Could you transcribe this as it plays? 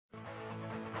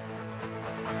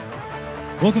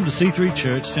Welcome to C3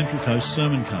 Church Central Coast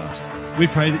Sermoncast. We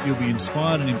pray that you'll be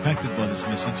inspired and impacted by this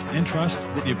message and trust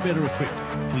that you're better equipped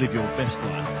to live your best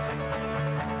life.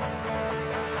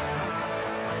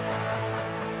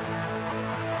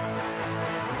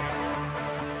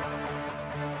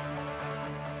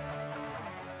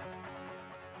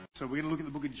 So we're going to look at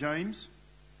the book of James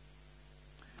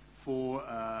for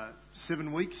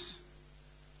 7 weeks,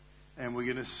 and we're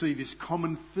going to see this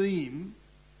common theme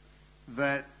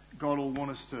that God will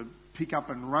want us to pick up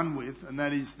and run with, and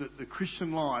that is that the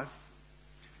Christian life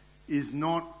is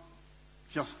not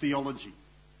just theology.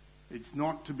 It's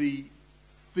not to be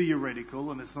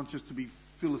theoretical, and it's not just to be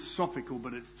philosophical,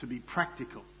 but it's to be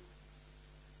practical.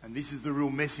 And this is the real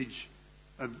message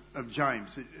of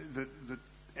James, that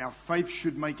our faith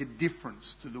should make a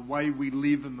difference to the way we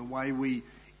live and the way we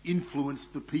influence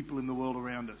the people in the world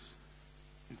around us.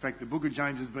 In fact, the book of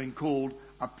James has been called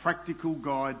a practical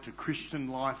guide to Christian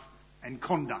life and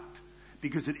conduct,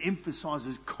 because it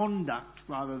emphasises conduct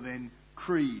rather than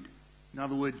creed. In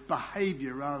other words,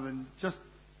 behaviour rather than just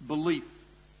belief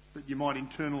that you might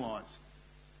internalise.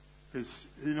 Because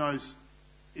who knows,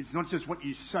 it's not just what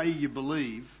you say you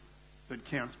believe that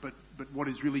counts, but what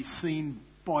is really seen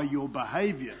by your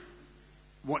behaviour,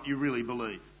 what you really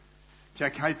believe.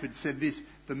 Jack Hayford said this: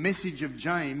 the message of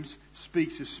James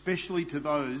speaks especially to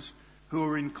those who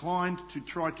are inclined to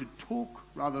try to talk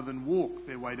rather than walk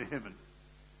their way to heaven.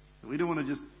 We don't want to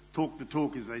just talk the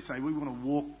talk, as they say. We want to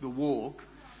walk the walk.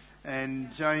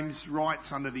 And James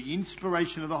writes under the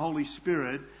inspiration of the Holy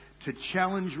Spirit to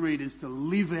challenge readers to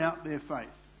live out their faith.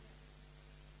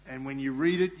 And when you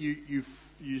read it,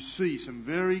 you see some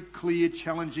very clear,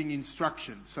 challenging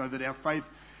instructions so that our faith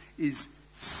is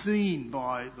seen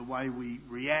by the way we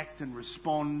react and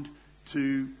respond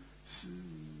to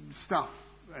stuff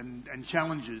and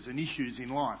challenges and issues in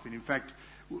life. And in fact,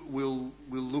 we'll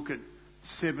look at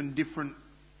 7 different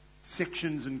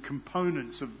sections and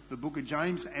components of the book of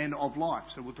James and of life.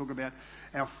 So we'll talk about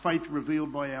our faith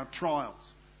revealed by our trials.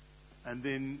 And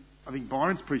then I think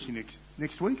Byron's preaching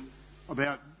next week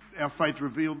about our faith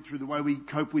revealed through the way we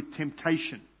cope with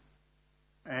temptation.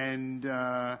 And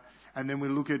then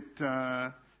we'll look at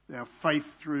our faith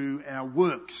through our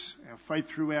works, our faith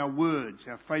through our words,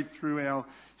 our faith through our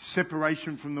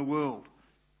separation from the world,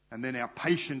 and then our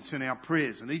patience and our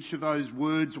prayers. And each of those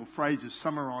words or phrases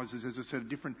summarises, as I said, a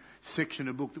different section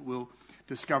of the book that we'll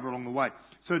discover along the way.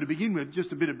 So to begin with,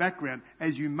 just a bit of background.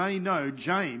 As you may know,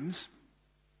 James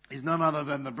is none other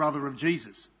than the brother of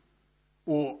Jesus,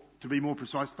 or to be more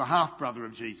precise, the half-brother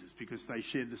of Jesus, because they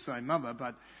shared the same mother,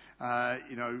 but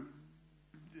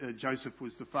Joseph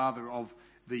was the father of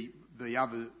the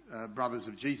other brothers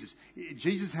of Jesus.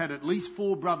 Jesus had at least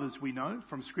 4 brothers, we know,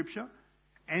 from Scripture,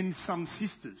 and some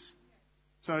sisters.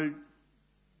 So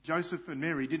Joseph and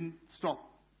Mary didn't stop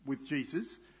with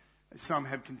Jesus. Some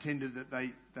have contended that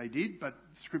they did, but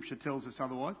Scripture tells us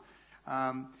otherwise.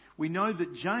 We know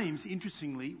that James,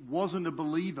 interestingly, wasn't a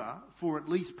believer for at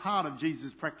least part of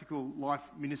Jesus' practical life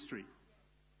ministry,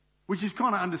 which is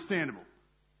kind of understandable.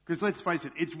 Because let's face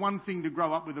it, it's one thing to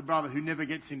grow up with a brother who never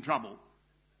gets in trouble.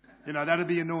 You know, that'd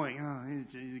be annoying. Oh,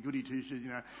 he's a goody two-shoes, you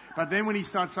know. But then when he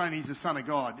starts saying he's the son of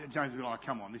God, James would be like,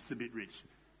 come on, this is a bit rich.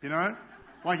 You know?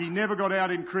 Like he never got out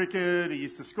in cricket, he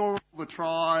used to score all the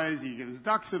tries, he was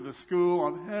ducks at the school,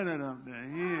 I've had it up there,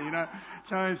 here, you know.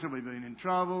 James probably been in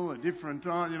trouble at different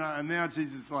times, you know, and now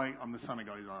Jesus is like, I'm the son of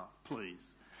God. He's like, oh, please.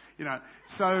 You know,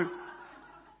 so,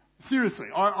 seriously,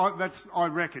 I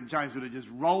reckon James would have just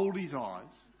rolled his eyes.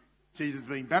 Jesus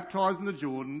being baptised in the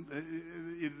Jordan,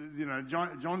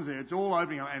 John's there, it's all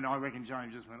opening up, and I reckon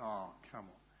James just went, oh, come on.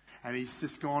 And he's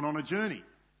just gone on a journey.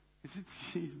 It's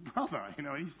his brother, you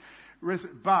know,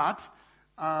 but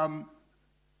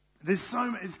it's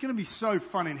going to be so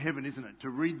fun in heaven, isn't it, to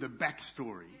read the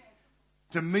backstory,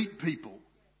 to meet people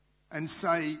and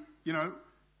say, you know,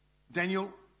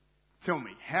 Daniel, tell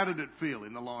me, how did it feel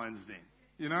in the lion's den?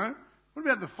 You know? What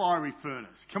about the fiery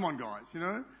furnace? Come on, guys, you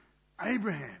know?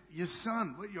 Abraham, your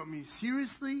son. What, I mean,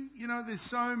 seriously? You know, there's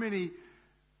so many,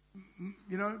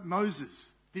 you know, Moses.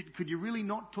 Could you really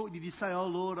not talk? Did you say, oh,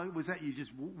 Lord, was that you just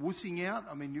wussing out?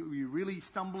 I mean, were you really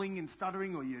stumbling and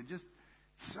stuttering, or you're just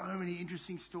so many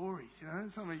interesting stories, you know?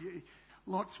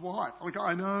 Lot's wife. Like,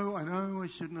 I know, I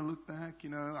shouldn't have looked back, you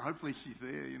know. Hopefully she's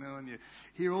there, you know, and you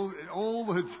hear all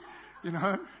the, you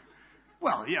know.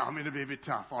 Well, yeah, I mean, it'd be a bit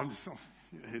tough. I'm just,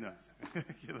 who knows?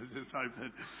 Let's just hope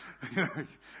that, you know,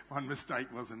 one mistake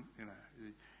wasn't, you know.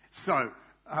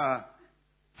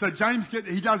 So James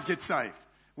does get saved.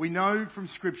 We know from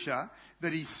Scripture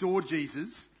that he saw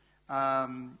Jesus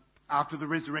after the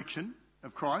resurrection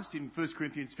of Christ in 1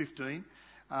 Corinthians 15.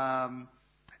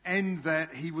 and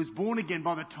that he was born again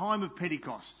by the time of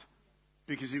Pentecost,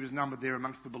 because he was numbered there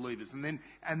amongst the believers. And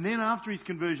then after his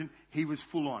conversion, he was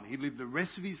full on. He lived the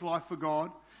rest of his life for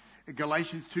God.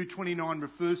 Galatians 2:29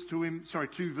 refers to him,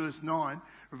 2 verse 9,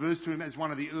 refers to him as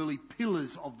one of the early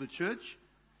pillars of the church.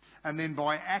 And then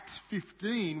by Acts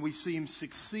 15, we see him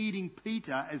succeeding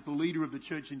Peter as the leader of the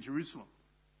church in Jerusalem.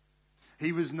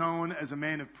 He was known as a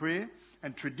man of prayer,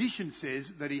 and tradition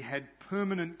says that he had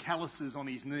permanent calluses on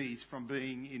his knees from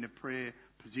being in a prayer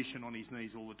position on his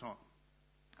knees all the time.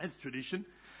 That's tradition,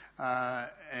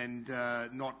 and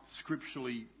not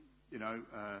scripturally,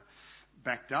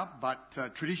 backed up.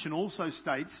 But tradition also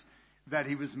states that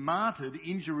he was martyred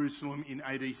in Jerusalem in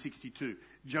AD 62.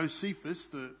 Josephus,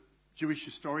 the Jewish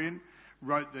historian,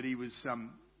 wrote that he was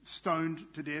stoned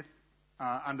to death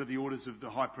under the orders of the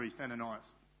high priest Ananias.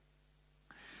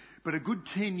 But a good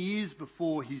 10 years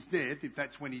before his death, if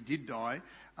that's when he did die,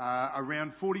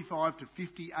 around 45 to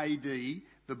 50 AD,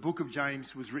 the book of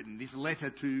James was written. This letter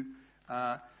to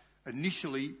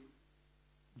initially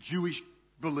Jewish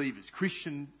believers,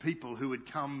 Christian people who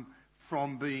had come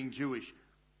from being Jewish.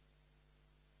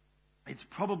 It's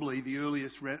probably the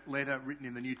earliest letter written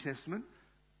in the New Testament.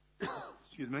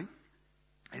 Excuse me.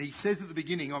 And he says at the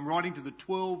beginning, I'm writing to the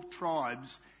 12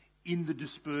 tribes in the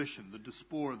dispersion, the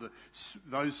diaspora,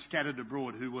 those scattered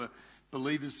abroad who were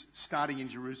believers starting in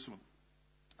Jerusalem.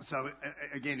 So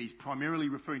again, he's primarily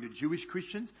referring to Jewish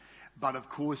Christians, but of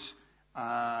course,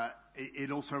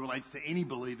 it also relates to any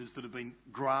believers that have been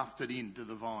grafted into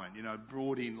the vine,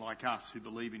 brought in like us who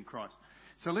believe in Christ.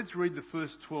 So let's read the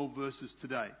first 12 verses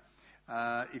today.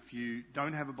 If you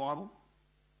don't have a Bible,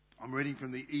 I'm reading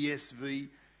from the ESV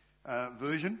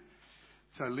version.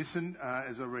 So listen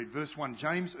as I read. Verse 1,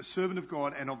 James, a servant of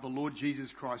God and of the Lord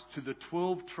Jesus Christ, to the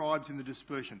 12 tribes in the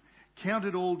dispersion. Count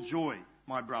it all joy,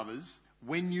 my brothers,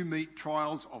 when you meet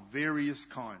trials of various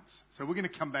kinds. So we're going to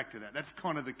come back to that. That's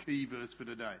kind of the key verse for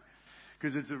today,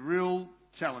 because it's a real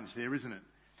challenge there, isn't it?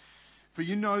 For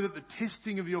you know that the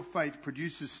testing of your faith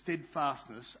produces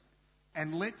steadfastness,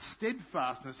 and let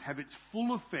steadfastness have its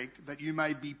full effect, that you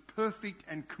may be perfect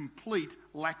and complete,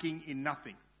 lacking in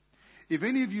nothing. If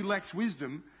any of you lacks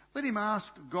wisdom, let him ask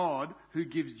God, who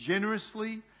gives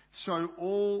generously to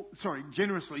all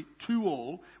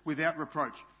without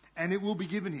reproach, and it will be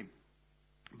given him.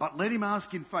 But let him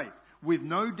ask in faith, with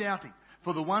no doubting,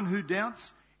 for the one who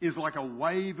doubts is like a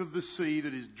wave of the sea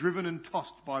that is driven and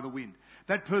tossed by the wind.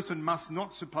 That person must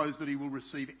not suppose that he will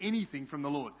receive anything from the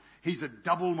Lord. He's a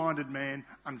double-minded man,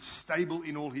 unstable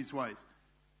in all his ways.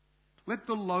 Let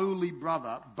the lowly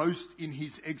brother boast in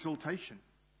his exaltation,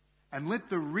 and let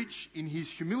the rich in his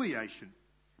humiliation,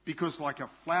 because like a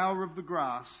flower of the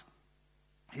grass,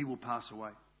 he will pass away.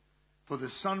 For the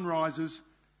sun rises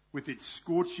with its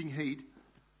scorching heat.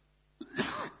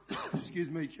 Excuse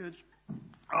me, church.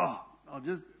 I'll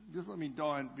just let me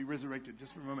die and be resurrected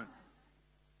just for a moment.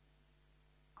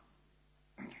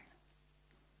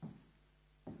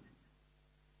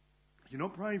 You're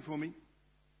not praying for me.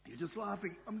 You're just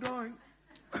laughing. I'm dying.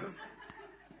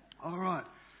 All right.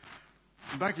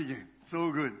 I'm back again. It's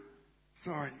all good.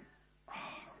 Sorry.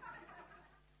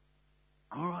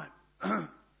 All right.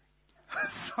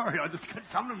 Sorry, I just got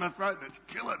something in my throat and it's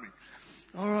killing me.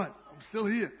 All right. I'm still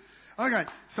here. Okay.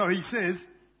 So he says,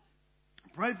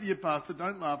 pray for your pastor.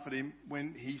 Don't laugh at him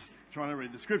when he's trying to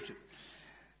read the scriptures.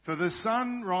 For the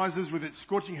sun rises with its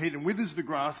scorching heat and withers the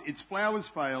grass. Its flowers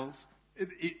fails.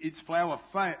 Its flower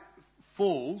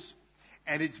falls,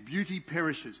 and its beauty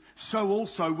perishes. So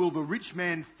also will the rich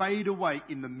man fade away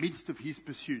in the midst of his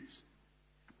pursuits.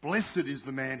 Blessed is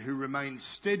the man who remains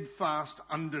steadfast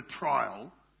under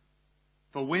trial,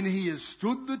 for when he has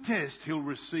stood the test, he'll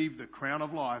receive the crown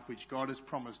of life which God has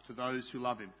promised to those who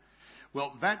love him.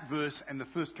 Well, that verse and the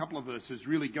first couple of verses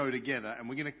really go together, and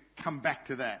we're going to come back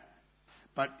to that.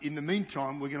 But in the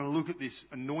meantime, we're going to look at this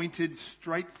anointed,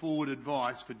 straightforward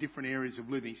advice for different areas of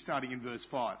living, starting in verse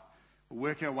 5. We'll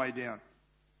work our way down,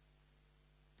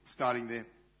 starting there,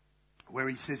 where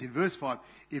he says in verse 5,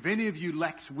 if any of you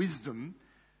lacks wisdom,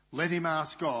 let him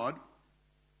ask God.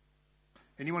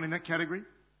 Anyone in that category?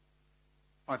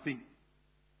 I think,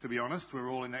 to be honest, we're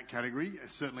all in that category,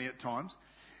 certainly at times.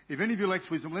 If any of you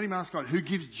lacks wisdom, let him ask God, who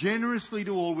gives generously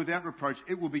to all without reproach,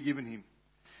 it will be given him.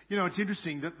 It's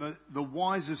interesting that the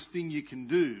wisest thing you can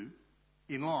do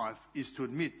in life is to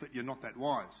admit that you're not that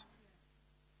wise.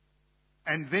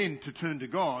 And then to turn to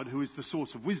God, who is the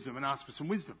source of wisdom, and ask for some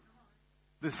wisdom.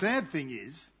 The sad thing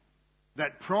is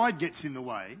that pride gets in the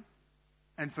way,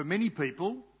 and for many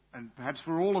people, and perhaps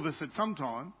for all of us at some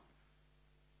time,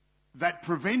 that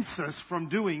prevents us from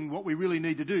doing what we really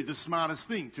need to do, the smartest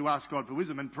thing, to ask God for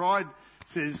wisdom. And pride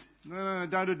says, no,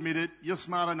 don't admit it, you're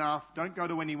smart enough, don't go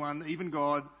to anyone, even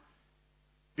God.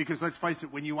 Because let's face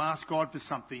it, when you ask God for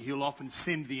something, He'll often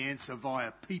send the answer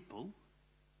via people,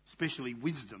 especially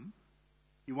wisdom.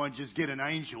 You won't just get an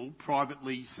angel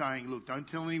privately saying, look, don't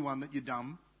tell anyone that you're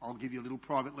dumb, I'll give you a little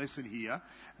private lesson here,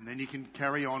 and then you can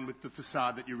carry on with the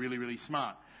facade that you're really, really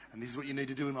smart. And this is what you need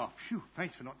to do in life. Phew,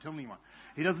 thanks for not telling anyone.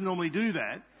 He doesn't normally do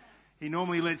that. He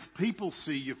normally lets people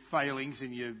see your failings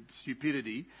and your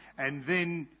stupidity, and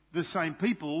then the same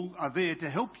people are there to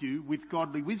help you with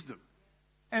godly wisdom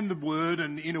and the word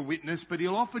and inner witness. But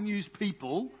He'll often use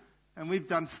people, and we've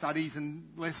done studies and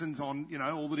lessons on,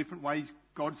 all the different ways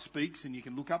God speaks, and you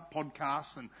can look up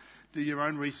podcasts and do your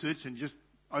own research and just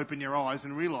open your eyes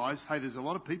and realise, hey, there's a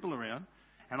lot of people around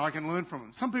and I can learn from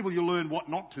them. Some people you learn what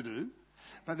not to do,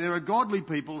 but there are godly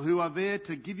people who are there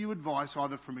to give you advice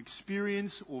either from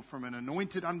experience or from an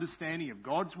anointed understanding of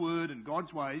God's word and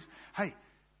God's ways. Hey,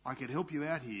 I could help you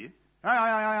out here.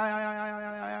 I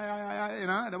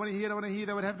don't want to hear,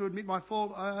 they would have to admit my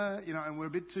fault, and we're a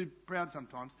bit too proud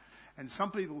sometimes. And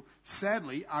some people,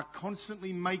 sadly, are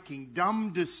constantly making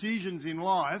dumb decisions in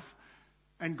life,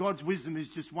 and God's wisdom is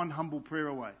just one humble prayer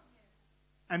away.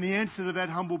 And the answer to that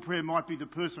humble prayer might be the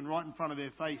person right in front of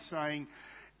their face saying,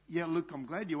 yeah, look, I'm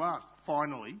glad you asked,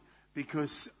 finally,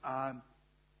 because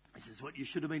this is what you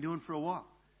should have been doing for a while.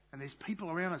 And there's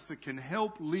people around us that can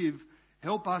help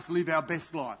us live our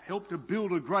best life, help to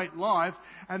build a great life,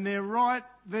 and they're right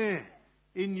there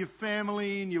in your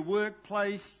family, in your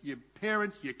workplace, your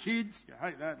parents, your kids. You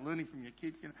hate that, learning from your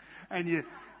kids, and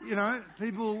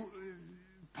people,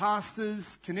 pastors,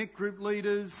 connect group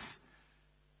leaders,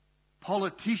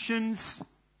 politicians,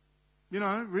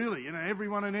 really,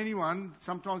 everyone and anyone,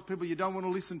 sometimes people you don't want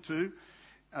to listen to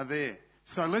are there.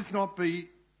 So let's not be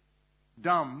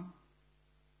dumb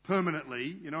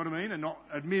permanently, you know what I mean, and not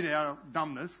admit our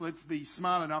dumbness. Let's be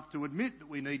smart enough to admit that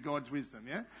we need God's wisdom,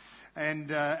 yeah? And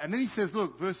then he says,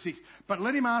 look, verse 6, but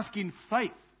let him ask in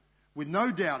faith, with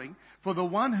no doubting, for the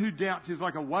one who doubts is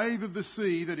like a wave of the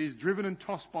sea that is driven and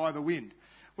tossed by the wind.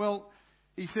 Well,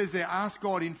 he says there, ask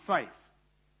God in faith,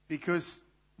 because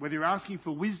whether you're asking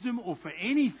for wisdom or for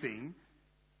anything,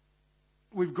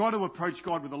 we've got to approach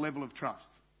God with a level of trust.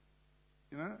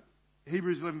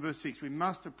 Hebrews 11 verse 6, we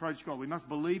must approach God. We must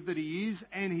believe that He is,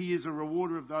 and He is a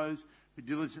rewarder of those who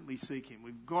diligently seek Him.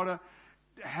 We've got to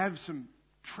have some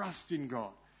trust in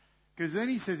God. Because then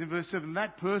he says in verse 7,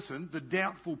 that person, the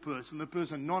doubtful person, the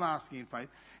person not asking in faith,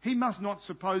 he must not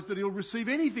suppose that he'll receive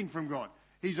anything from God.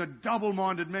 He's a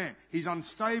double-minded man. He's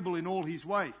unstable in all his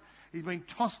ways. He's been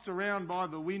tossed around by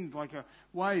the wind like a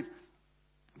wave.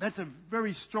 That's a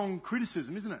very strong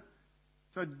criticism, isn't it?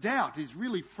 So doubt is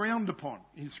really frowned upon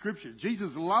in Scripture.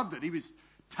 Jesus loved it. He was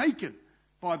taken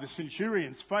by the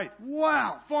centurion's faith.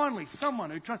 Wow, finally someone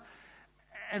who trusts.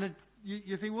 And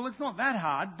you think, well, it's not that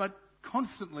hard, but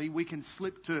constantly we can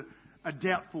slip to a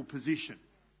doubtful position.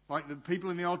 Like the people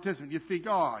in the Old Testament, you think,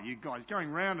 oh, you guys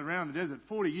going round and round the desert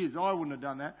 40 years, I wouldn't have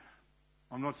done that.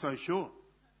 I'm not so sure.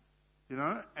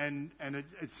 And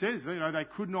it says, they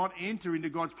could not enter into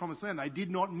God's promised land. They did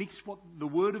not mix the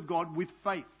word of God with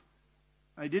faith.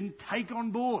 They didn't take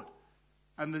on board.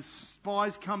 And the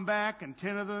spies come back, and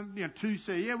 10 of them, 2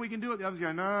 say, yeah, we can do it. The others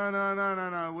go,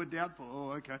 no, we're doubtful.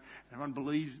 Oh, okay. Everyone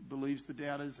believes the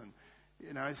doubters. And,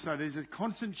 so there's a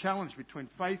constant challenge between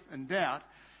faith and doubt.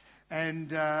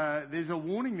 And there's a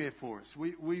warning there for us.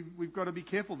 We've got to be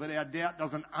careful that our doubt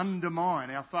doesn't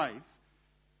undermine our faith.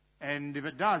 And if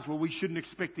it does, well, we shouldn't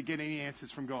expect to get any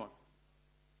answers from God.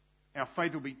 Our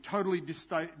faith will be totally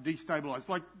destabilised.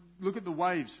 Like, look at the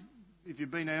waves. If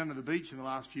you've been down to the beach in the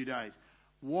last few days,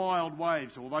 wild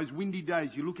waves, or those windy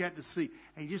days, you look out to sea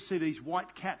and you just see these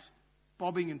white caps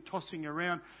bobbing and tossing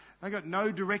around. They've got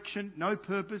no direction, no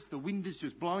purpose. The wind is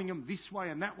just blowing them this way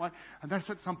and that way. And that's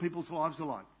what some people's lives are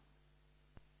like.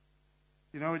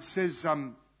 It says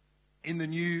in the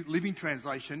New Living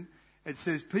Translation, it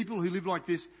says people who live like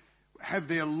this have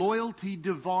their loyalty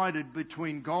divided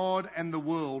between God and the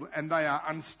world, and they are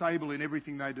unstable in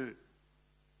everything they do.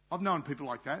 I've known people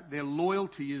like that. Their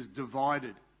loyalty is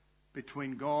divided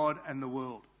between God and the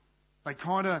world. They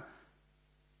kind of,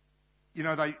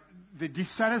 they're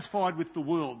dissatisfied with the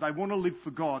world. They want to live for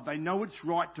God. They know it's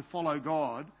right to follow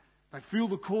God. They feel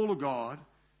the call of God.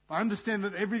 They understand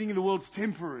that everything in the world's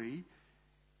temporary.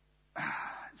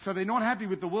 So they're not happy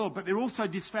with the world, but they're also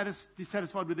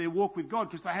dissatisfied with their walk with God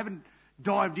because they haven't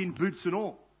dived in boots and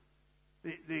all.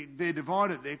 They're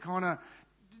divided. They're kind of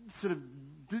sort of,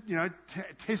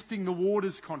 testing the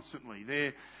waters constantly.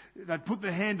 They put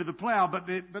their hand to the plough, but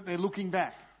they're looking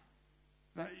back.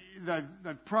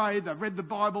 They've prayed, they've read the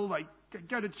Bible, they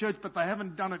go to church, but they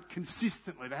haven't done it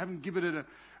consistently. They haven't given it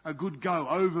a good go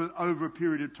over a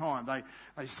period of time.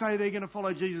 They say they're going to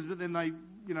follow Jesus, but then they,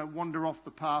 wander off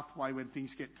the pathway when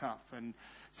things get tough. And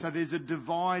so there's a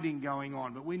dividing going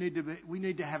on. But we need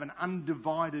to have an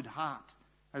undivided heart,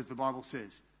 as the Bible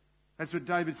says. That's what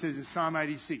David says in Psalm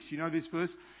 86. You know this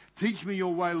verse? Teach me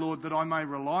your way, Lord, that I may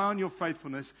rely on your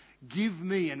faithfulness. Give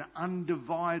me an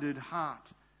undivided heart,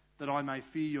 that I may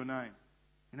fear your name.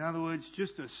 In other words,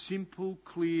 just a simple,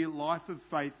 clear life of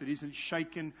faith that isn't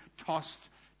shaken, tossed,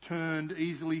 turned,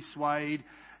 easily swayed.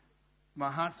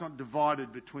 My heart's not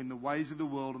divided between the ways of the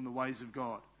world and the ways of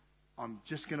God. I'm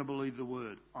just going to believe the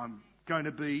word. I'm going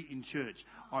to be in church.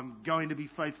 I'm going to be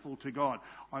faithful to God.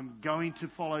 I'm going to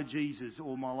follow Jesus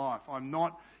all my life. I'm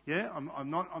not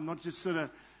just sort of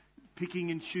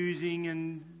picking and choosing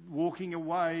and walking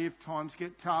away if times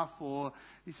get tough. Or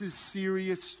this is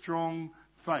serious, strong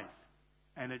faith.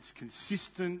 And it's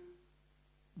consistent,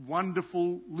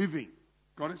 wonderful living.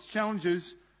 Got its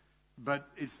challenges, but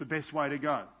it's the best way to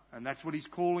go. And that's what he's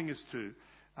calling us to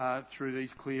through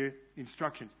these clear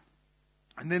instructions.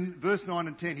 And then verse 9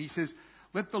 and 10, he says,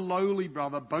 let the lowly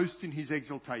brother boast in his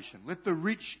exaltation. Let the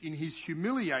rich in his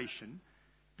humiliation,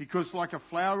 because like a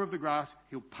flower of the grass,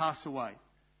 he'll pass away.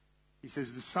 He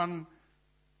says the sun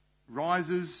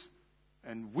rises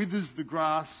and withers the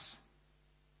grass,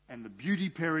 and the beauty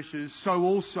perishes, so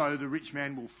also the rich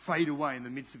man will fade away in the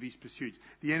midst of his pursuits.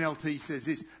 The NLT says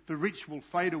this, the rich will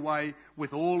fade away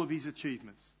with all of his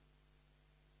achievements.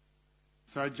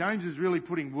 So James is really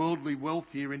putting worldly wealth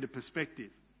here into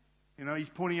perspective. He's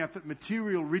pointing out that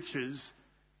material riches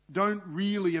don't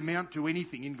really amount to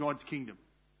anything in God's kingdom.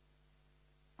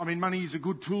 I mean, money is a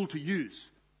good tool to use,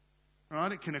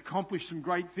 right? It can accomplish some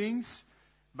great things,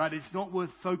 but it's not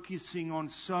worth focusing on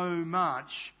so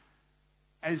much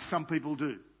as some people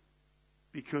do.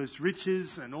 Because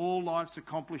riches and all life's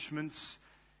accomplishments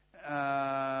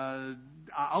are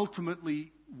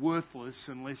ultimately worthless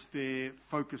unless they're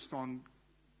focused on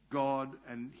God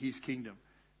and His kingdom.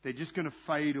 They're just going to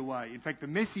fade away. In fact, the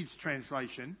Message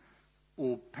translation,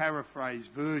 or paraphrase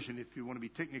version, if you want to be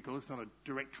technical, it's not a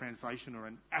direct translation or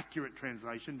an accurate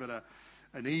translation, but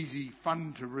an easy,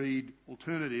 fun to read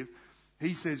alternative.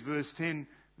 He says, verse 10,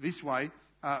 this way,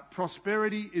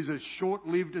 prosperity is as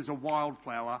short-lived as a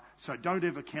wildflower, so don't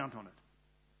ever count on it.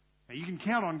 Now, you can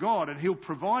count on God and He'll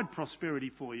provide prosperity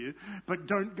for you, but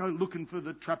don't go looking for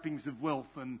the trappings of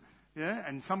wealth.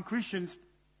 And some Christians,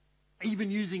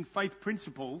 even using faith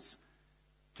principles,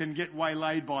 can get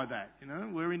waylaid by that.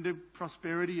 We're into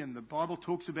prosperity and the Bible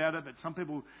talks about it, but some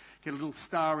people get a little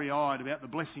starry-eyed about the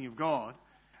blessing of God,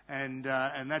 and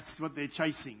that's what they're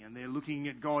chasing, and they're looking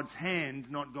at God's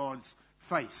hand, not God's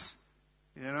face.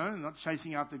 Not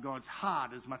chasing after God's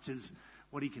heart as much as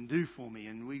what He can do for me.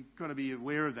 And we've got to be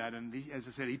aware of that. And as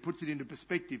I said, he puts it into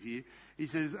perspective here. He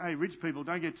says, hey, rich people,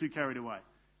 don't get too carried away.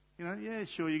 Yeah,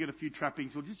 sure, you got a few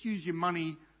trappings. Well, just use your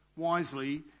money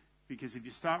wisely, because if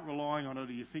you start relying on it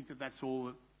or you think that that's all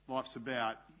that life's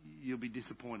about, you'll be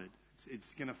disappointed.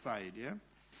 It's going to fade, yeah?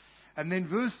 And then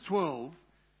verse 12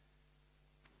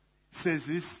 says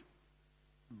this,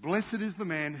 blessed is the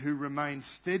man who remains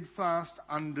steadfast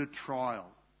under trial.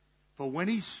 For when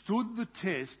he stood the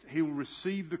test, he will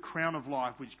receive the crown of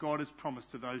life which God has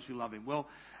promised to those who love Him. Well,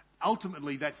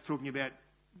 ultimately that's talking about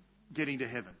getting to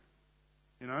heaven.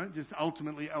 Just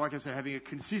ultimately, like I said, having a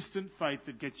consistent faith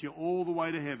that gets you all the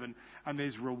way to heaven. And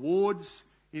there's rewards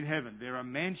in heaven. There are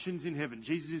mansions in heaven.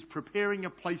 Jesus is preparing a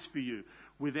place for you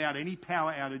without any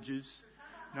power outages.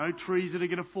 No trees that are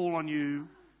going to fall on you.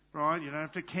 Right? You don't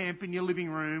have to camp in your living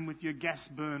room with your gas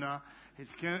burner.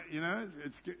 It's going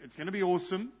to be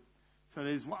awesome.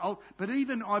 So but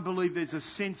even I believe there's a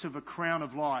sense of a crown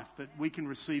of life that we can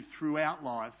receive throughout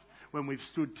life when we've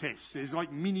stood tests. There's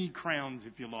like mini crowns,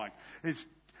 if you like. There's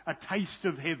a taste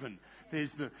of heaven.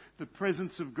 There's the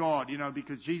presence of God,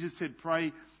 because Jesus said,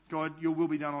 pray, God, your will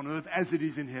be done on earth as it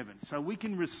is in heaven. So we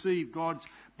can receive God's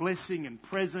blessing and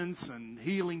presence and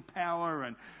healing power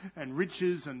and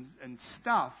riches and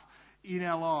stuff in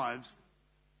our lives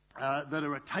that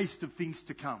are a taste of things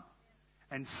to come.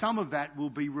 And some of that will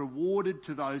be rewarded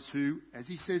to those who, as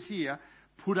he says here,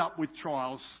 put up with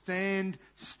trials, stand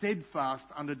steadfast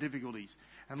under difficulties.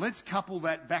 And let's couple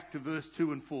that back to verse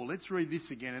 2 and 4. Let's read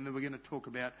this again, and then we're going to talk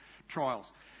about trials.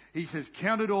 He says,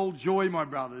 count it all joy, my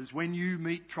brothers, when you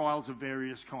meet trials of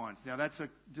various kinds. Now that's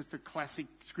just a classic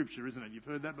scripture, isn't it? You've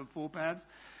heard that before perhaps?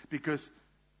 Because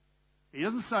he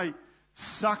doesn't say,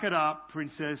 suck it up,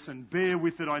 princess, and bear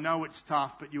with it. I know it's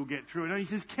tough, but you'll get through it. No, he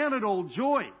says, count it all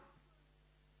joy.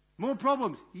 More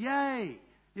problems. Yay.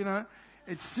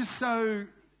 It's just so,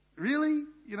 really?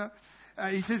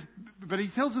 He says, but he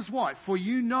tells us why. For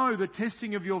you know the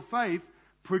testing of your faith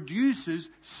produces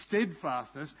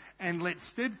steadfastness, and let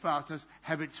steadfastness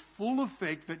have its full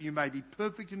effect, that you may be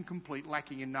perfect and complete,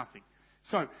 lacking in nothing.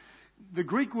 So, the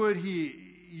Greek word here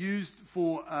used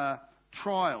for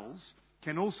trials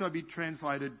can also be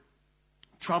translated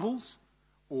troubles,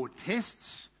 or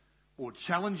tests, or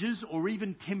challenges, or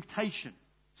even temptation.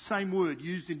 Same word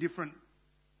used in different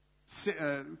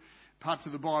parts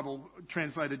of the Bible,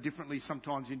 translated differently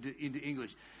sometimes into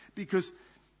English. Because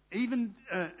even,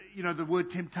 the word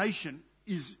temptation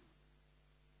is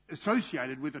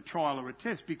associated with a trial or a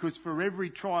test, because for every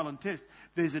trial and test,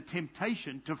 there's a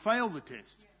temptation to fail the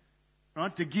test.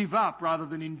 Right? To give up rather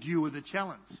than endure the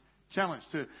challenge.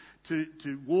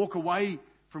 To walk away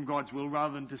from God's will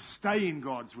rather than to stay in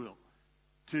God's will.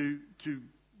 To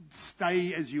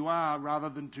stay as you are rather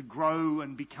than to grow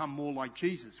and become more like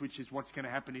Jesus, which is what's going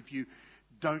to happen if you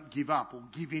don't give up or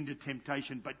give in to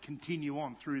temptation but continue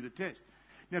on through the test.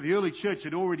 Now, the early church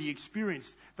had already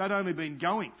experienced, they'd only been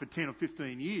going for 10 or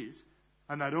 15 years,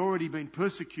 and they'd already been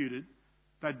persecuted.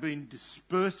 They'd been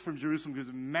dispersed from Jerusalem because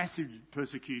of massive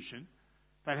persecution.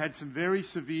 They'd had some very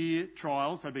severe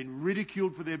trials. They'd been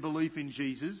ridiculed for their belief in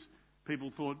Jesus. People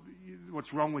thought,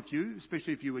 what's wrong with you?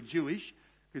 Especially if you were Jewish,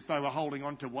 because they were holding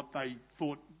on to what they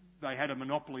thought they had a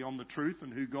monopoly on the truth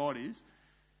and who God is.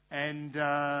 And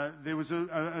there was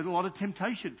a lot of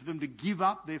temptation for them to give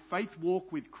up their faith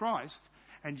walk with Christ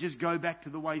and just go back to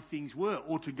the way things were,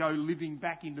 or to go living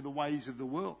back into the ways of the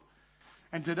world.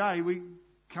 And today we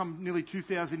come nearly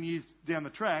 2,000 years down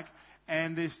the track,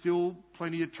 and there's still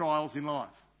plenty of trials in life.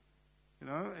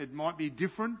 It might be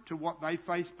different to what they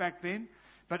faced back then,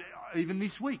 but even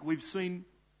this week we've seen,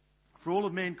 for all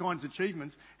of mankind's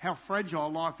achievements, how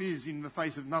fragile life is in the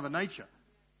face of Mother Nature.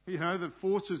 The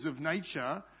forces of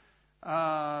nature,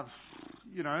 are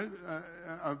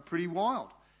pretty wild.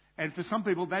 And for some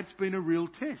people, that's been a real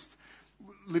test.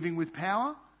 Living with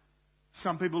power.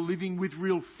 Some people living with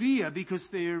real fear because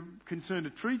they're concerned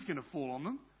a tree's going to fall on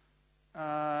them.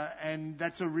 And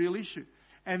that's a real issue.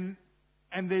 And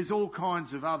there's all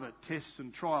kinds of other tests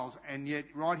and trials. And yet,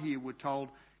 right here, we're told,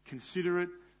 consider it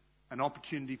an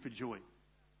opportunity for joy.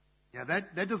 Now,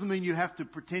 that doesn't mean you have to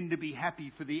pretend to be happy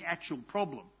for the actual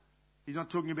problem. He's not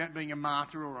talking about being a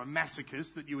martyr or a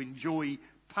masochist, that you enjoy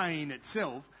pain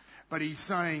itself. But he's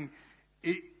saying,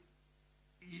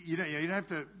 you don't have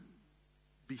to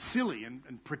be silly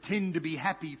and pretend to be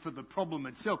happy for the problem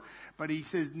itself. But he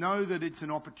says, know that it's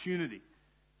an opportunity,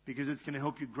 because it's going to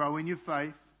help you grow in your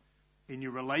faith, in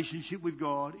your relationship with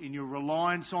God, in your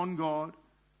reliance on God,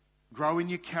 grow in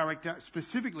your character.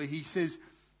 Specifically, he says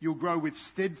you'll grow with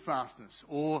steadfastness,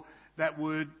 or that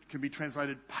word can be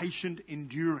translated patient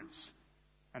endurance.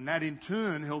 And that in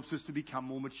turn helps us to become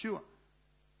more mature.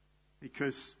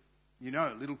 Because,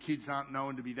 little kids aren't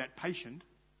known to be that patient,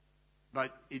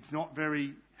 but it's not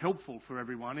very helpful for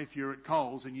everyone if you're at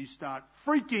Coles and you start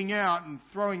freaking out and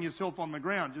throwing yourself on the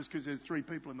ground just because there's 3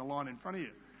 people in the line in front of you.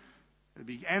 It'd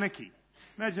be anarchy.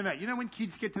 Imagine that. When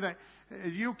kids get to that,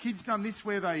 have your kids done this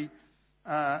where they,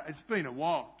 it's been a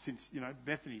while since,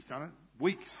 Bethany's done it,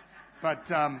 weeks, but,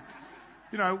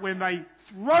 when they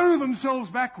throw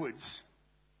themselves backwards,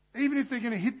 even if they're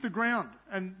going to hit the ground,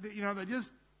 and, they just,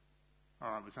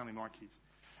 all right, it's only my kids.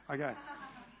 Okay.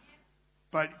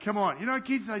 But come on,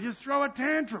 kids, they just throw a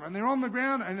tantrum and they're on the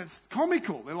ground and it's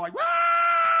comical. They're like, wah!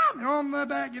 They're on their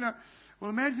back, Well,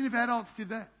 imagine if adults did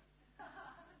that.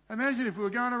 Imagine if we were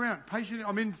going around patient.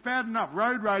 It's bad enough.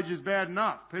 Road rage is bad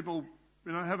enough. People,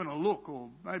 having a look or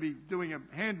maybe doing a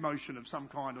hand motion of some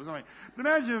kind or something. But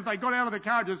imagine if they got out of the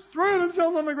car and just threw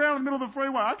themselves on the ground in the middle of the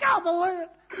freeway. I can't believe it.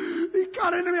 He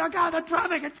cut into me. I can't. The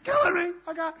traffic, it's killing me.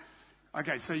 I can't.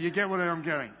 Okay, so you get what I'm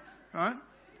getting, right?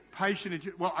 Patient.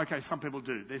 Well, okay, some people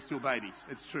do. They're still babies.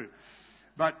 It's true.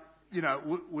 But,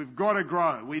 we've got to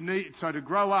grow. So to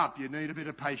grow up, you need a bit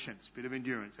of patience, a bit of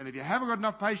endurance. And if you haven't got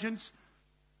enough patience,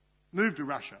 move to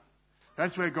Russia.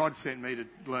 That's where God sent me to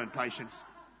learn patience.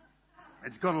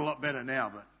 It's got a lot better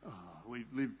now, but we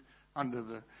lived under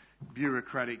the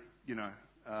bureaucratic,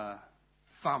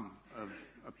 thumb of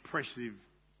oppressive.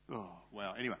 Oh,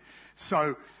 wow. Anyway,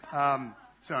 so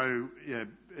yeah,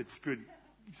 it's good.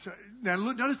 So now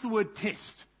notice the word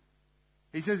test.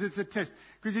 He says it's a test.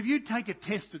 Because if you take a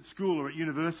test at school or at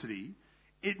university,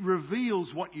 it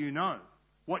reveals what you know,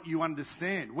 what you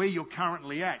understand, where you're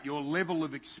currently at, your level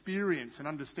of experience and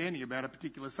understanding about a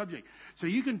particular subject. So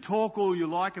you can talk all you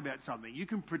like about something. You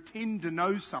can pretend to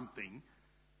know something,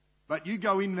 but you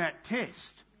go in that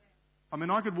test I mean,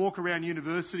 I could walk around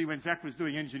university when Zach was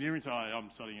doing engineering and say, oh, I'm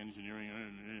studying engineering.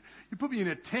 You put me in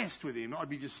a test with him, I'd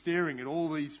be just staring at all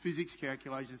these physics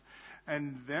calculations,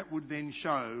 and that would then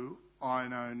show I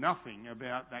know nothing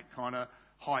about that kind of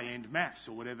high-end maths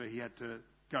or whatever he had to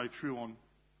go through on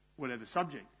whatever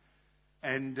subject.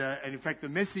 And in fact, the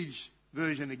Message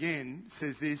version again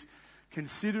says this,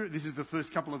 this is the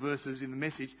first couple of verses in the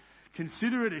Message,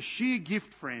 consider it a sheer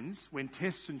gift, friends, when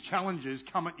tests and challenges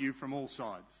come at you from all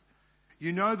sides.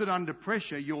 You know that under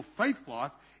pressure, your faith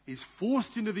life is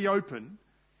forced into the open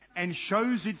and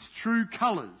shows its true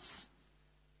colours.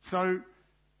 So,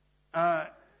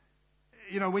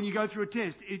 when you go through a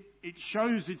test, it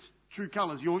shows its true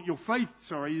colours. Your faith,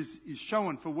 is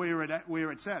shown for where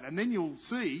it's at. And then you'll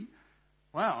see,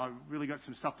 wow, I've really got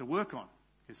some stuff to work on.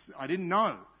 Because I didn't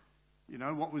know,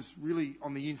 what was really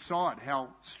on the inside, how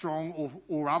strong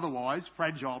or otherwise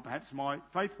fragile perhaps my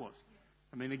faith was.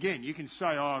 I mean, again, you can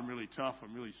say, oh, I'm really tough,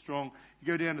 I'm really strong. You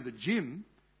go down to the gym,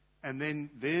 and then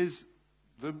there's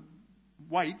the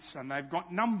weights, and they've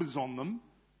got numbers on them,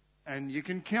 and you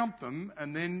can count them,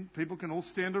 and then people can all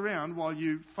stand around while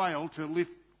you fail to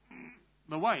lift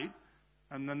the weight,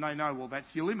 and then they know, well,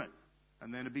 that's your limit.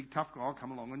 And then a big tough guy will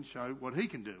come along and show what he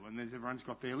can do, and then everyone's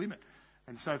got their limit.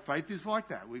 And so faith is like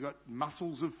that. We've got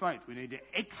muscles of faith. We need to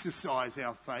exercise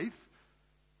our faith.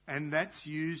 And that's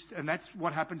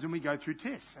what happens when we go through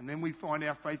tests. And then we find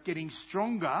our faith getting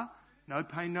stronger. No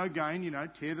pain, no gain,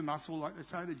 tear the muscle, like they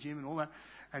say at the gym and all that.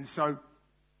 And so,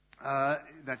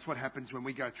 that's what happens when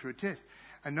we go through a test.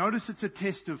 And notice it's a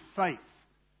test of faith.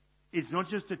 It's not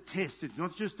just a test. It's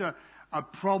not just a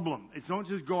problem. It's not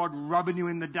just God rubbing you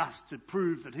in the dust to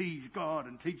prove that He's God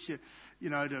and teach you,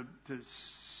 to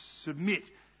submit.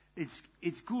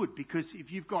 It's good because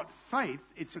if you've got faith,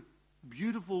 it's a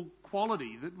beautiful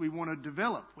quality that we want to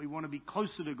develop. We want to be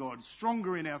closer to God,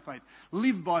 stronger in our faith,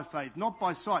 live by faith, not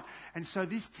by sight. And so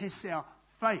this tests our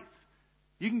faith.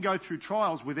 You can go through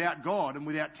trials without God and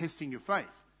without testing your faith.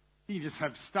 You just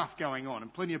have stuff going on,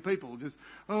 and plenty of people just,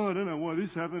 I don't know why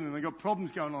this happened, and they've got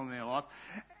problems going on in their life.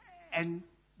 And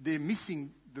they're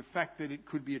missing the fact that it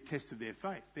could be a test of their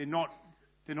faith. They're not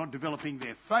developing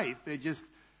their faith, they're just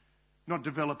not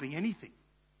developing anything.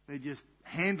 They're just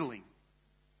handling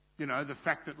the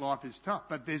fact that life is tough.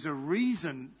 But there's a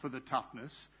reason for the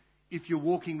toughness if you're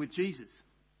walking with Jesus.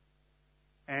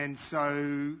 And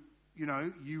so,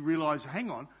 you realise,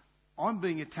 hang on, I'm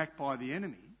being attacked by the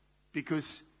enemy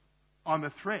because I'm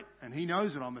a threat, and he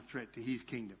knows that I'm a threat to his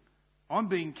kingdom. I'm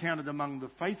being counted among the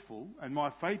faithful, and my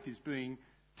faith is being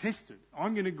tested.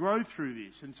 I'm going to grow through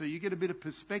this. And so you get a bit of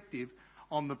perspective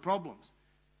on the problems.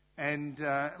 And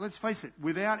let's face it,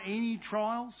 without any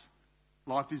trials,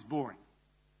 life is boring.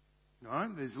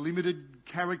 No, there's limited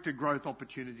character growth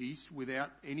opportunities without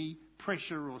any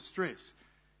pressure or stress.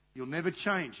 You'll never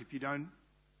change if you don't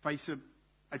face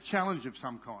a challenge of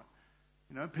some kind.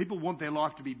 People want their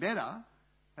life to be better.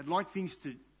 They'd like things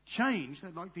to change.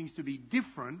 They'd like things to be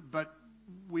different, but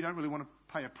we don't really want to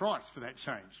pay a price for that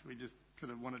change. We just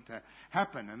sort of want it to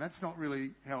happen, and that's not really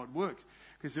how it works.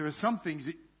 Because there are some things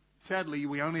that, sadly,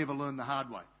 we only ever learn the hard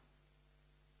way.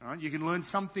 Right? You can learn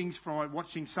some things from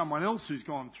watching someone else who's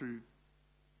gone through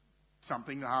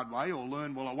something the hard way, or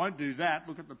learn, well, I won't do that.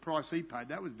 Look at the price he paid.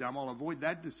 That was dumb. I'll avoid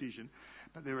that decision.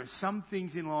 But there are some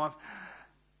things in life,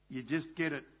 you just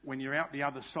get it when you're out the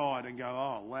other side and go,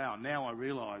 oh, wow, now I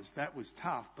realise that was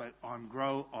tough, but I've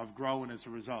grown as a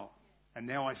result. And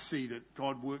now I see that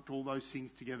God worked all those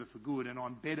things together for good, and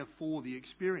I'm better for the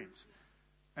experience.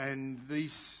 And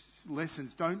these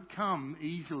lessons don't come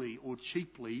easily or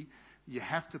cheaply. You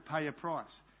have to pay a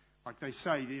price. Like they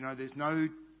say, there's no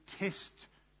test,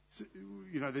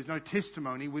 there's no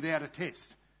testimony without a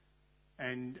test.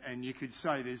 And you could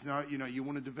say there's no, you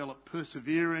want to develop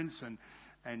perseverance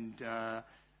and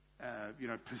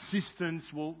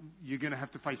persistence. Well, you're going to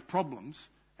have to face problems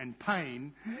and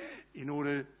pain in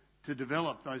order to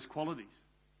develop those qualities.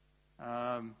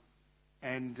 And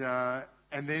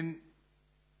then,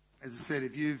 as I said,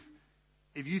 if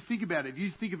you think about it, if you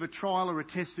think of a trial or a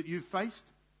test that you've faced,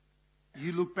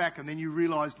 you look back and then you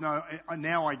realise, no,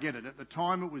 now I get it. At the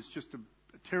time it was just a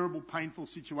terrible, painful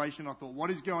situation. I thought,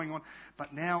 what is going on?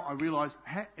 But now I realise,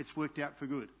 it's worked out for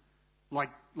good.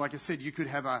 Like I said, you could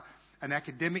have an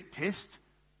academic test,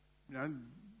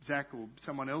 Zach or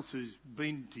someone else who's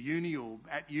been to uni or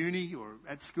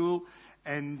at school,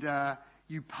 and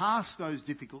you pass those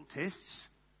difficult tests.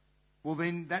 Well,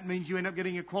 then that means you end up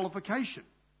getting a qualification.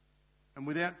 And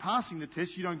without passing the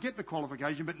test, you don't get the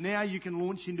qualification, but now you can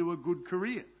launch into a good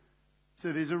career.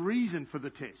 So there's a reason for the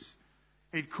test.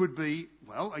 It could be,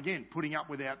 well, again, putting up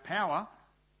without power,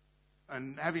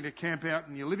 and having to camp out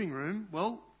in your living room,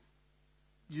 well,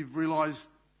 you've realised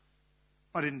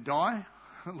I didn't die.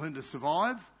 I learned to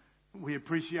survive. We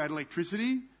appreciate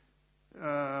electricity.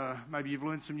 Maybe you've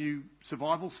learned some new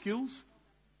survival skills,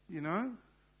 you know.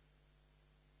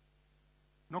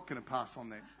 Not going to pass on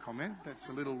that comment. That's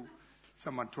a little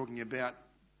someone talking about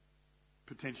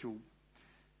potential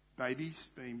babies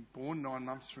being born 9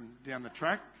 months from down the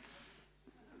track.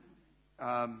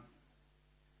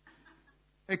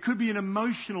 It could be an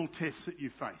emotional test that you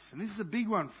face. And this is a big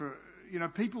one for, you know,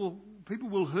 people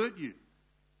will hurt you.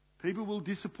 People will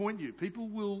disappoint you. People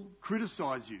will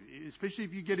criticise you, especially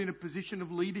if you get in a position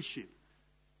of leadership.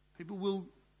 People will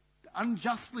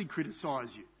unjustly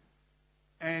criticise you.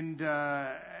 And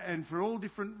for all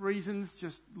different reasons,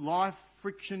 just life,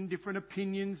 friction, different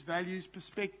opinions, values,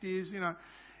 perspectives, you know,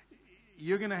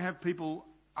 you're going to have people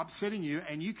upsetting you,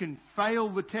 and you can fail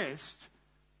the test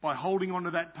by holding on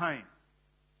to that pain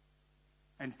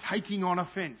and taking on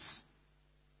offence.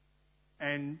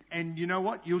 And you know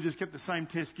what? You'll just get the same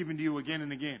test given to you again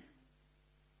and again.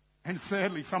 And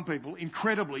sadly, some people,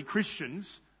 incredibly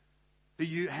Christians,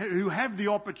 who have the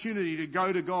opportunity to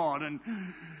go to God and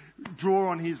draw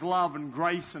on His love and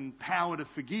grace and power to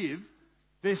forgive,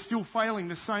 they're still failing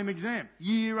the same exam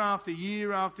year after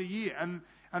year after year.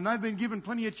 And they've been given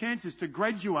plenty of chances to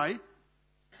graduate,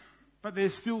 but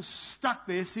they're still stuck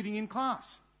there sitting in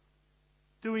class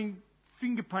doing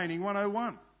finger painting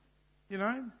 101, you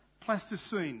know,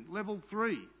 plasticine, level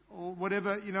 3, or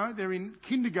whatever, you know, they're in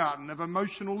kindergarten of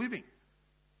emotional living.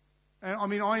 And I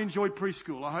mean, I enjoyed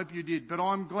preschool, I hope you did, but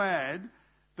I'm glad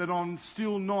that I'm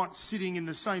still not sitting in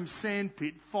the same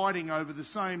sandpit fighting over the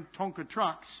same Tonka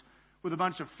trucks with a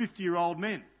bunch of 50-year-old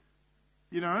men,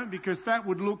 you know, because that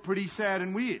would look pretty sad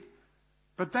and weird.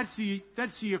 But that's the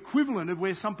equivalent of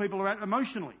where some people are at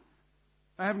emotionally.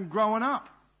 They haven't grown up.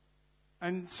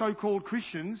 And so-called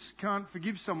Christians can't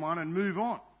forgive someone and move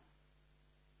on.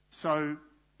 So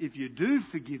if you do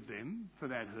forgive them for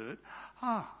that hurt,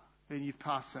 then you've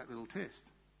passed that little test.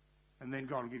 And then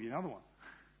God will give you another one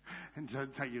and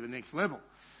take you to the next level.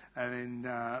 And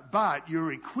then, but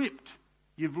you're equipped.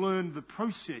 You've learned the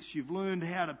process. You've learned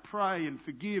how to pray and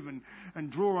forgive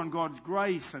and draw on God's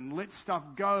grace and let stuff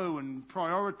go and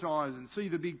prioritise and see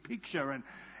the big picture.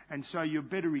 And so you're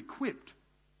better equipped,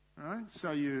 right?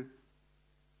 So you're,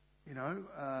 you know,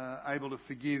 able to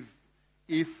forgive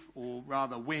if, or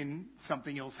rather when,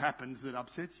 something else happens that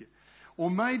upsets you.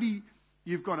 Or maybe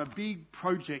you've got a big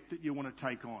project that you want to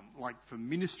take on, like for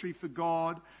ministry for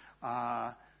God,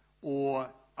 or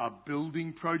a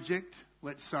building project,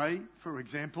 let's say, for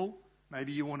example.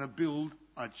 Maybe you want to build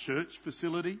a church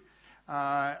facility.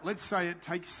 Let's say it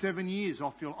takes 7 years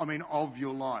of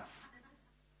your life.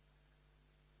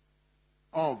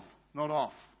 Not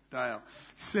off, Dale.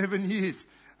 7 years.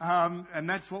 And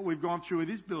that's what we've gone through with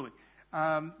this building.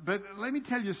 But let me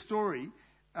tell you a story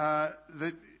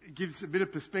that gives a bit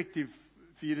of perspective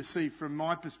for you to see from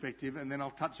my perspective, and then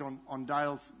I'll touch on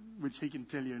Dale's, which he can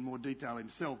tell you in more detail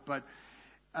himself. But,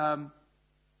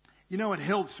 you know, it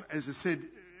helps, as I said,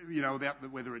 you know,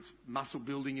 about whether it's muscle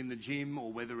building in the gym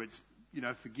or whether it's, you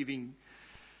know, forgiving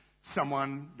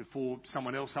someone before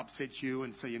someone else upsets you,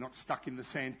 and so you're not stuck in the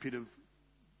sandpit of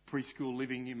preschool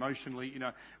living emotionally. You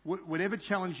know, whatever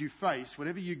challenge you face,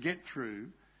 whatever you get through,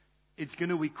 it's going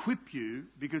to equip you,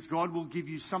 because God will give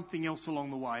you something else along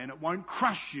the way, and it won't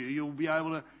crush you. You'll be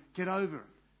able to get over it.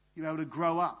 You'll be able to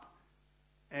grow up.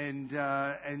 And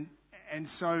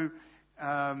so,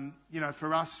 you know,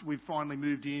 for us, we've finally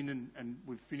moved in and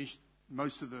we've finished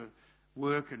most of the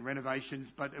work and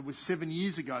renovations, but it was 7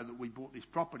 years ago that we bought this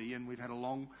property, and we've had a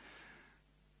long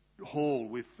haul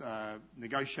with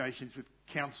negotiations with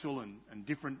council and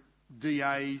different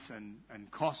DAs and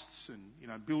costs and, you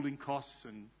know, building costs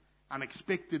and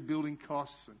unexpected building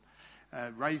costs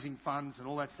and raising funds and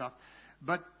all that stuff.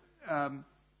 But I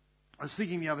was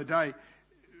thinking the other day,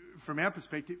 from our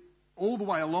perspective, all the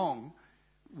way along,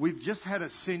 we've just had a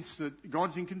sense that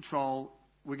God's in control,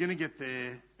 we're going to get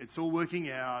there, it's all working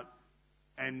out,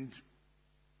 and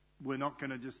we're not going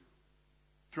to just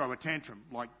throw a tantrum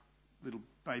like little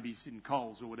babies in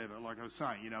Coles or whatever, like I was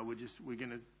saying. You know, we're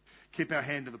going to keep our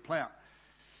hand to the plough.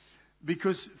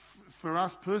 Because for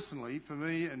us personally, for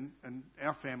me and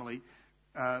our family,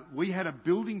 we had a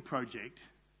building project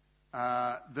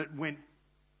that went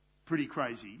pretty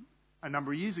crazy a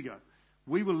number of years ago.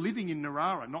 We were living in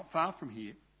Narara, not far from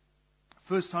here.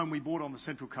 First home we bought on the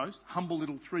Central Coast, humble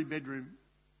little 3-bedroom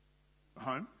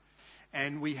home.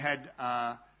 And we had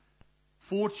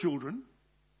 3 children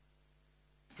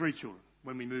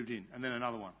when we moved in, and then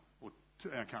another one, or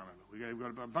I can't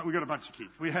remember. We got a bunch of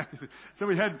kids. We had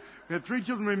 3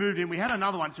 children we moved in. We had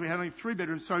another one, so we had only 3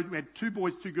 bedrooms. So we had 2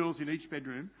 boys, 2 girls in each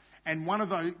bedroom. And one of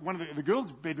the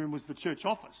girls' bedroom was the church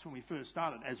office when we first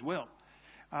started as well.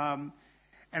 And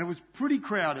it was pretty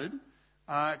crowded,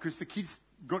 because the kids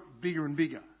got bigger and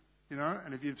bigger, you know.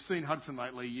 And if you've seen Hudson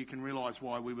lately, you can realise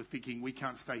why we were thinking we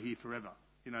can't stay here forever,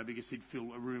 you know, because he'd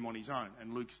fill a room on his own.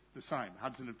 And Luke's the same.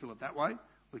 Hudson would fill it that way.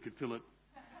 We could fill it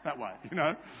that way, you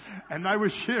know, and they were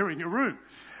sharing a room.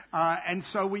 And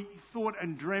so we thought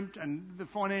and dreamt, and the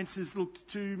finances looked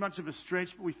too much of a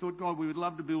stretch, but we thought, God, we would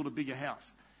love to build a bigger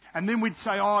house. And then we'd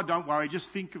say, oh, don't worry, just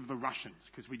think of the Russians,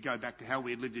 because we'd go back to how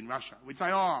we had lived in Russia. We'd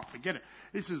say, oh, forget it.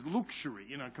 This is luxury,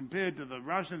 you know, compared to the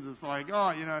Russians. It's like,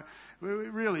 oh, you know,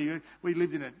 we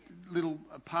lived in a little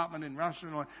apartment in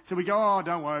Russia. So we go, oh,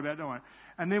 don't worry about it, don't worry.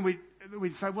 And then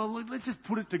we'd say, well, let's just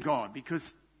put it to God,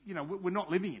 because, you know, we're not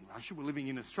living in Russia, we're living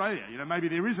in Australia. You know, maybe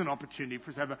there is an opportunity for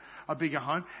us to have a bigger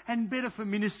home, and better for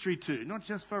ministry too, not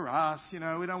just for us, you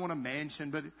know, we don't want a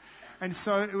mansion, and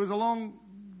so it was a long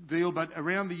deal, but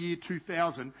around the year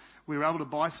 2000, we were able to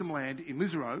buy some land in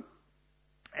Lisero,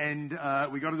 and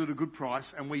we got it at a good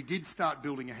price, and we did start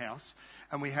building a house,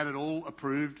 and we had it all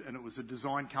approved, and it was a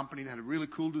design company that had a really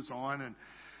cool design, and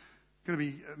going to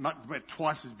be about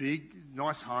twice as big,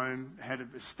 nice home, had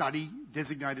a study,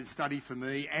 designated study for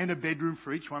me, and a bedroom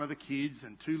for each one of the kids,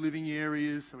 and 2 living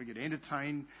areas, so we could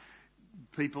entertain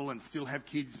people and still have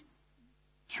kids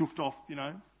chuffed off, you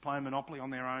know, playing Monopoly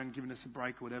on their own, giving us a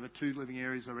break or whatever. 2 living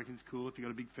areas, I reckon, is cool if you've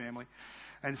got a big family.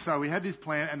 And so we had this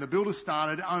plan, and the builder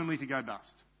started only to go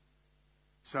bust.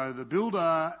 So the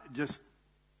builder just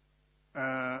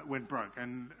went broke,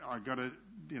 and I got to,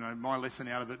 you know, my lesson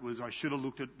out of it was I should have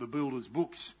looked at the builder's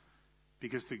books,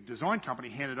 because the design company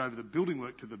handed over the building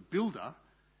work to the builder,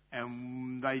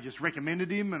 and they just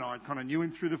recommended him, and I kind of knew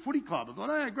him through the footy club. I thought,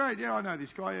 oh, great, yeah, I know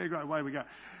this guy, yeah, great, away we go.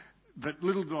 But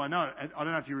little did I know, I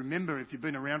don't know if you remember, if you've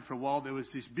been around for a while, there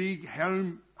was this big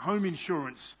home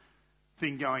insurance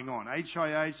thing going on.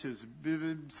 HIH, there was a bit of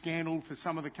a scandal for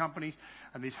some of the companies,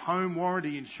 and this home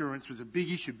warranty insurance was a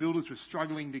big issue. Builders were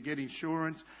struggling to get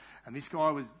insurance, and this guy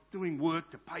was doing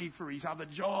work to pay for his other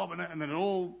job, and then it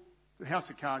all, the house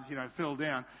of cards, you know, fell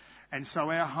down. And so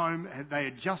our home, they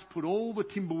had just put all the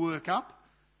timber work up,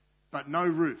 but no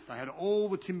roof. They had all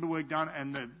the timber work done,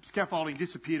 and the scaffolding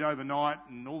disappeared overnight,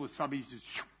 and all the subbies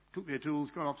just took their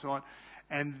tools, got offside.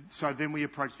 And so then we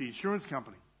approached the insurance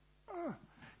company.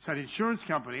 So the insurance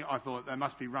company, I thought they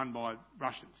must be run by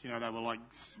Russians. You know, they were like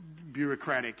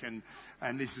bureaucratic, and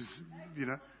this was, you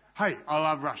know, hey, I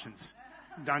love Russians.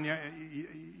 Danya,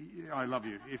 I love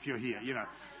you if you're here, you know.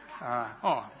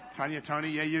 Tanya, Tony,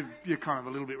 yeah, you're kind of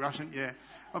a little bit Russian, yeah.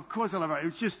 Of course I love it. It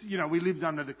was just, you know, we lived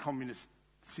under the communist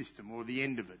system, or the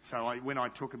end of it. So when I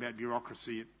talk about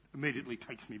bureaucracy, it immediately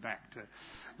takes me back to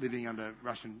living under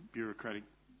Russian bureaucratic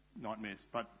nightmares.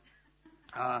 But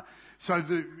so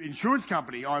the insurance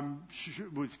company, I'm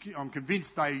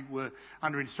convinced they were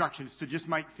under instructions to just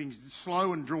make things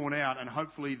slow and drawn out, and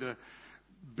hopefully the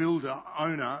builder,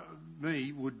 owner,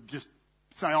 me, would just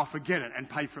say, oh, forget it, and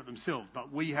pay for it themselves.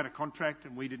 But we had a contract,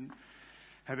 and we didn't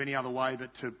have any other way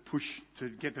but to push to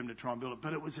get them to try and build it.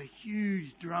 But it was a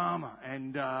huge drama,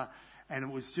 and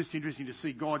it was just interesting to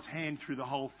see God's hand through the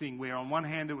whole thing, where on one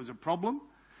hand there was a problem,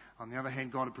 on the other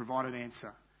hand God had provided an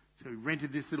answer. So we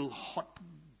rented this little hot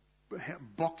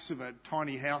box of a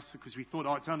tiny house, because we thought,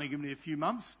 oh, it's only going to be a few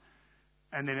months.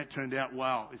 And then it turned out,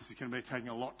 wow, this is going to be taking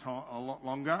a lot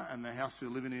longer. And the house we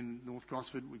were living in, North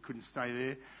Gosford, we couldn't stay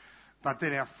there. But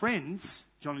then our friends,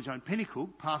 John and Joan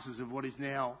Pennycook, pastors of what is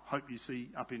now Hope You See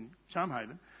up in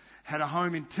Charmhaven, had a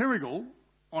home in Terrigal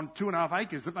on 2.5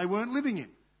 acres that they weren't living in,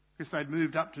 because they'd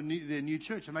moved up to their new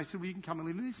church. And they said, well, you can come and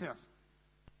live in this house.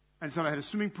 And so they had a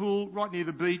swimming pool right near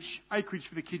the beach, acreage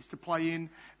for the kids to play in,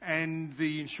 and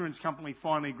the insurance company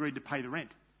finally agreed to pay the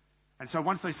rent. And so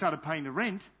once they started paying the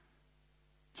rent,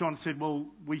 John said, well,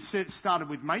 we started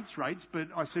with mates rates, but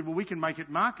I said, well, we can make it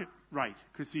market rate,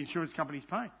 because the insurance company's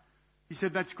paying. He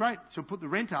said, that's great. So put the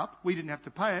rent up. We didn't have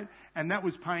to pay it. And that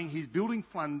was paying his building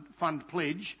fund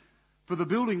pledge for the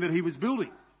building that he was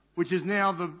building, which is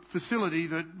now the facility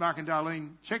that Mark and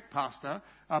Darlene Check pastor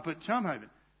up at Charmhaven.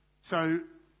 So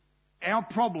our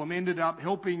problem ended up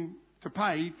helping to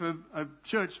pay for a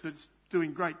church that's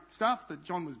doing great stuff that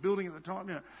John was building at the time.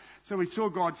 You know. So we saw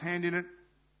God's hand in it,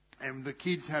 and the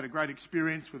kids had a great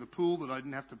experience with a pool that I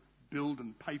didn't have to build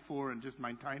and pay for and just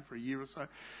maintain for a year or so.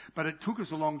 But it took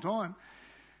us a long time.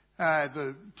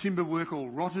 The timber work all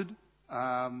rotted.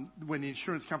 When the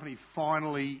insurance company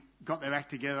finally got their act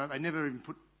together, they never even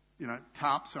put, you know,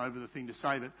 tarps over the thing to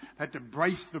save it. They had to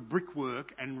brace the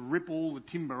brickwork and rip all the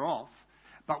timber off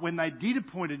But when they did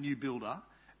appoint a new builder,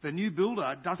 the new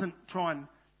builder doesn't try and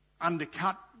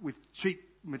undercut with cheap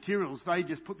materials. They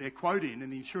just put their quote in,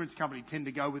 and the insurance company tend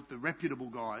to go with the reputable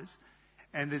guys,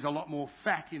 and there's a lot more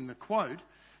fat in the quote,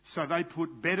 so they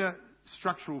put better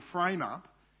structural frame up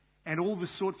and all the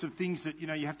sorts of things that, you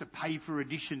have to pay for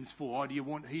additions for. Do you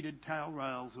want heated tail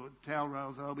rails, or tail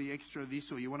rails, there'll be extra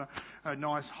this, or you want a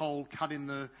nice hole cut in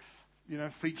the,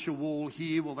 feature wall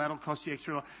here, well, that'll cost you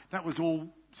extra. That was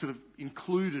all sort of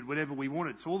included, whatever we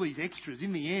wanted. So all these extras,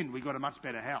 in the end, we got a much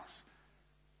better house.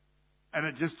 And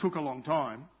it just took a long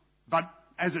time. But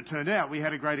as it turned out, we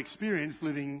had a great experience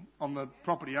living on the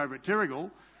property over at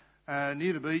Terrigal,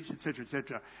 near the beach, etc.,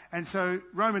 etc. And so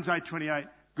Romans 8:28,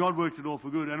 God worked it all for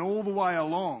good. And all the way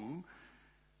along,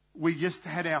 we just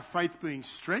had our faith being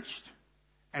stretched,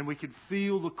 and we could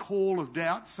feel the call of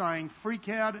doubt saying, freak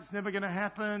out, it's never going to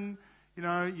happen.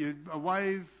 You're a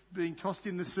wave being tossed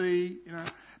in the sea,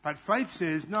 But faith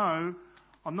says, no,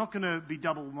 I'm not going to be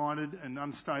double-minded and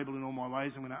unstable in all my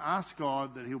ways. I'm going to ask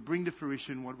God that he'll bring to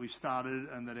fruition what we've started,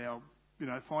 and that our,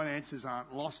 finances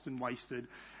aren't lost and wasted,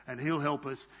 and he'll help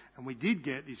us. And we did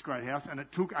get this great house, and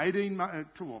it took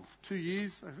 2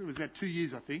 years. It was about 2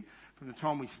 years, I think, from the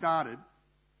time we started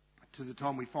to the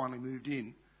time we finally moved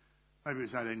in. Maybe it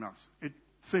was 18 months. It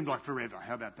seemed like forever.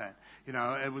 How about that?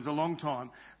 It was a long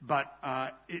time, but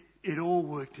it all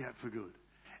worked out for good.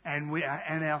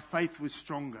 And our faith was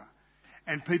stronger.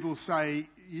 And people say,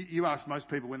 you ask most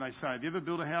people when they say, have you ever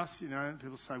built a house?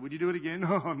 People say, would you do it again?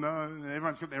 Oh, no. And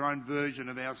everyone's got their own version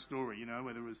of our story,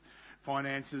 whether it was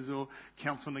finances or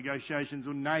council negotiations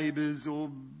or neighbours or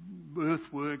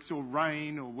earthworks or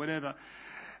rain or whatever.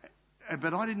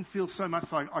 But I didn't feel so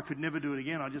much like I could never do it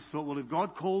again. I just thought, well, if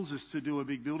God calls us to do a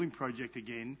big building project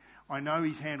again, I know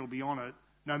his hand will be on it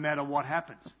no matter what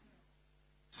happens.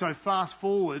 So fast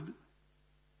forward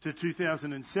to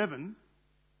 2007,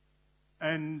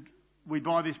 and we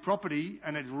buy this property,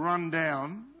 and it's run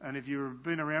down. And if you've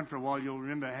been around for a while, you'll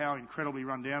remember how incredibly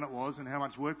run down it was and how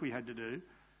much work we had to do.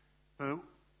 But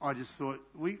I just thought,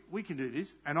 we can do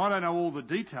this. And I don't know all the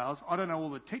details. I don't know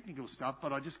all the technical stuff,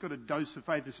 but I just got a dose of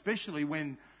faith, especially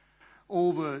when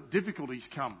all the difficulties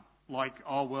come. Like,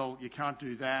 oh, well, you can't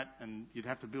do that, and you'd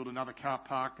have to build another car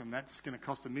park, and that's going to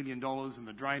cost $1 million, and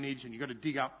the drainage, and you've got to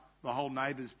dig up the whole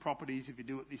neighbour's properties if you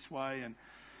do it this way.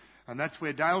 And that's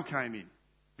where Dale came in,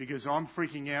 because I'm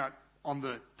freaking out on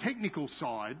the technical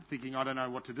side, thinking I don't know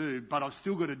what to do, but I've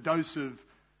still got a dose of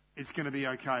it's going to be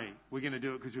okay. We're going to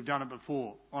do it because we've done it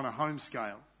before on a home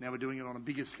scale. Now we're doing it on a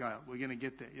bigger scale. We're going to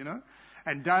get there,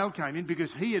 And Dale came in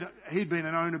because he'd been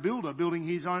an owner builder building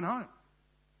his own home.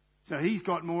 So he's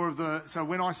got more of the... So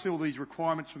when I see all these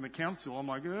requirements from the council, I'm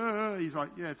like, he's like,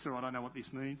 yeah, it's all right, I know what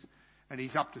this means. And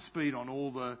he's up to speed on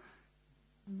all the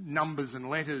numbers and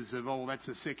letters of, oh, that's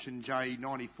a section J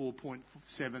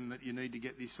 94.7 that you need to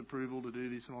get this approval to do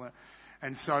this and all that.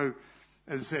 And so,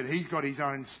 as I said, he's got his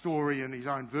own story and his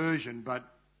own version, but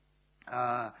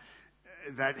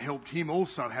that helped him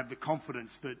also have the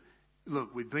confidence that,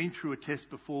 look, we've been through a test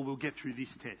before, we'll get through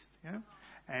this test.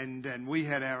 And we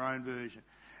had our own version.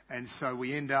 And so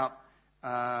we end up,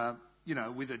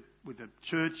 with a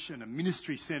church and a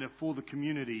ministry centre for the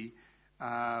community,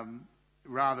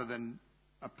 rather than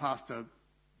a pastor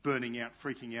burning out,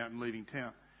 freaking out and leaving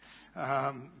town.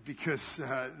 Because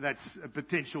that's a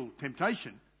potential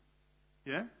temptation.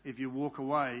 Yeah? If you walk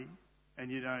away and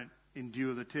you don't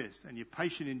endure the test. And your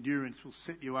patient endurance will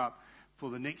set you up for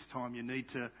the next time you need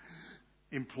to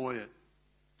employ it.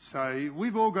 So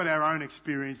we've all got our own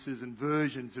experiences and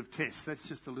versions of tests. That's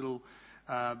just a little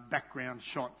background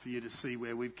shot for you to see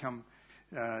where we've come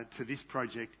to this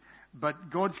project.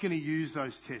 But God's going to use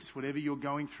those tests, whatever you're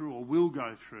going through or will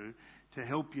go through, to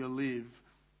help you live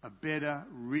a better,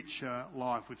 richer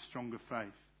life with stronger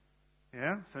faith.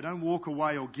 Yeah? So don't walk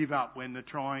away or give up when the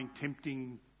trying,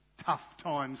 tempting, tough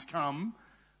times come.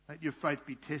 Let your faith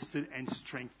be tested and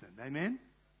strengthened. Amen?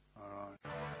 All right.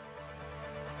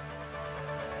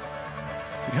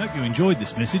 We hope you enjoyed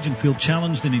this message and feel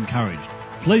challenged and encouraged.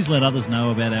 Please let others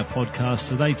know about our podcast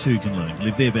so they too can learn to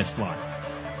live their best life.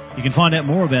 You can find out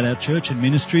more about our church and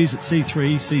ministries at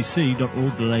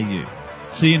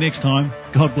c3cc.org.au. See you next time.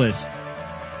 God bless.